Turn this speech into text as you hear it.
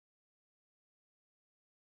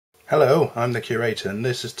Hello, I'm the curator and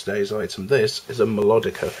this is today's item. This is a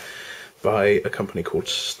Melodica by a company called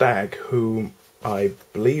Stagg, who I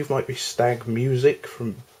believe might be Stagg Music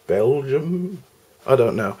from Belgium? I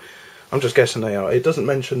don't know. I'm just guessing they are. It doesn't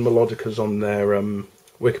mention Melodicas on their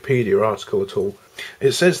Wikipedia article at all.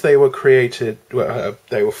 It says they were created,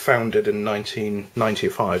 they were founded in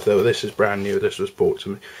 1995, though this is brand new. This was bought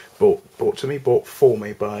for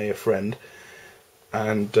me by a friend.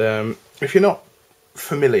 And if you're not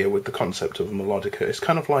familiar with the concept of a Melodica, it's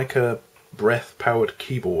kind of like a breath-powered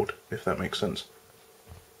keyboard, if that makes sense.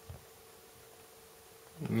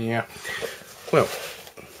 Yeah. Well,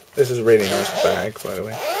 this is a really nice bag, by the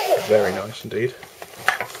way. Very nice indeed.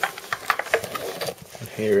 And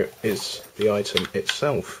here is the item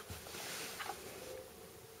itself.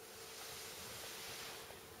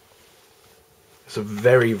 It's a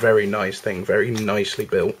very, very nice thing, very nicely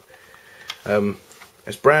built.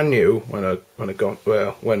 It's brand new when a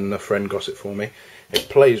friend got it for me. It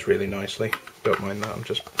plays really nicely. Don't mind that. I'm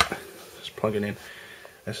just plugging in.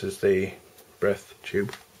 This is the breath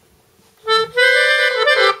tube.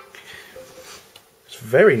 It's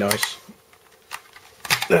very nice.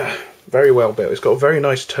 Very well built. It's got a very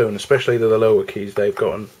nice tone, especially the lower keys. They've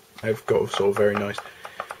got a sort of very nice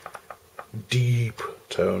deep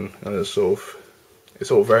tone, and it's sort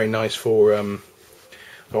of very nice for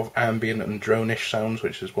sort of ambient and drone-ish sounds,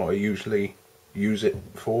 which is what I usually use it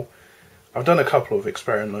for. I've done a couple of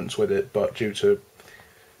experiments with it, but due to,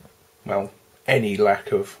 well, any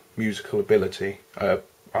lack of musical ability, I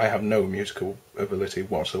have no musical ability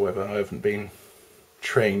whatsoever. I haven't been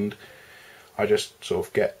trained. I just sort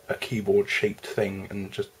of get a keyboard-shaped thing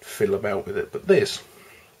and just fiddle about with it. But this,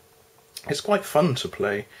 it's quite fun to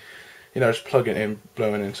play. You know, just plugging it in,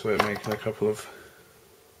 blowing into it, making a couple of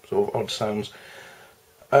sort of odd sounds.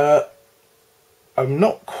 I'm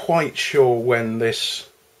not quite sure when this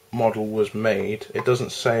model was made. It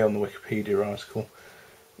doesn't say on the Wikipedia article.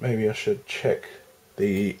 Maybe I should check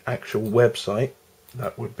the actual website.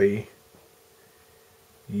 That would be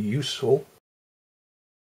useful.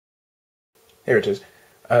 Here it is.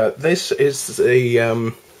 This is the...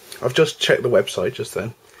 I've just checked the website just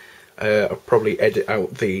then. I'll probably edit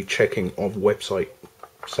out the checking of website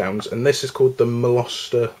sounds, and this is called the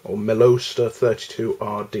Melosta or Melosta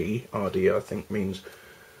 32RD. RD I think means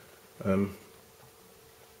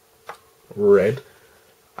red,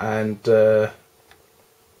 and it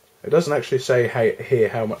doesn't actually say here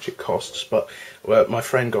how much it costs, but my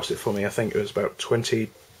friend got it for me. I think it was about £20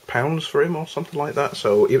 for him or something like that,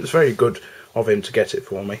 so it was very good of him to get it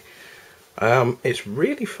for me. It's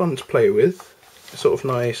really fun to play with. It's sort of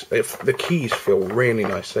nice. The keys feel really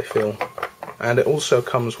nice. They feel. And it also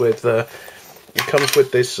comes with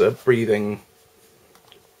this breathing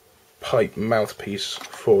pipe mouthpiece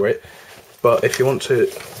for it. But if you want to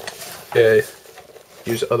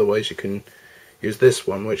use it other ways, you can use this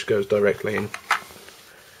one, which goes directly in.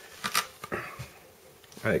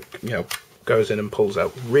 And it, you know, goes in and pulls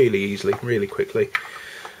out really easily, really quickly.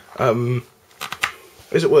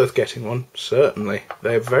 Is it worth getting one? Certainly.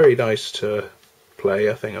 They're very nice to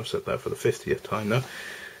play. I think I've said that for the 50th time now.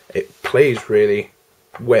 It plays really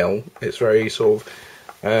well. It's very sort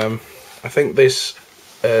of... I think this...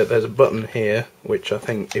 there's a button here, which I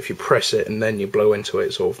think if you press it and then you blow into it,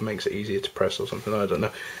 it sort of makes it easier to press or something. I don't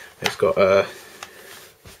know. It's got a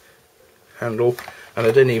handle, and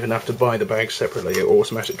I didn't even have to buy the bag separately. It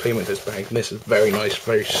automatically came with this bag. And this is very nice,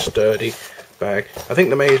 very sturdy bag. I think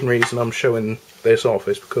the main reason I'm showing this off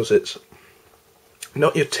is because it's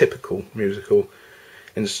not your typical musical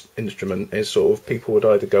instrument. Is sort of people would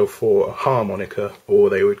either go for a harmonica, or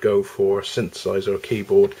they would go for a synthesizer, a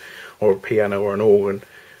keyboard, or a piano or an organ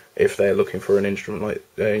if they're looking for an instrument like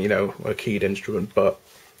you know, a keyed instrument. But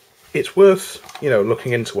it's worth, you know,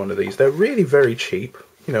 looking into one of these. They're really very cheap,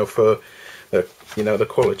 you know, for the, you know, the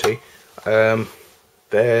quality.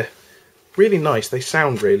 They're really nice. They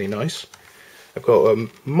sound really nice. They've got a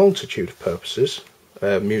multitude of purposes,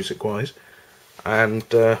 music wise, and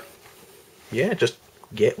yeah, just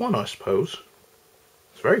get one, I suppose.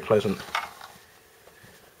 It's very pleasant.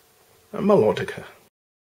 A Melodica.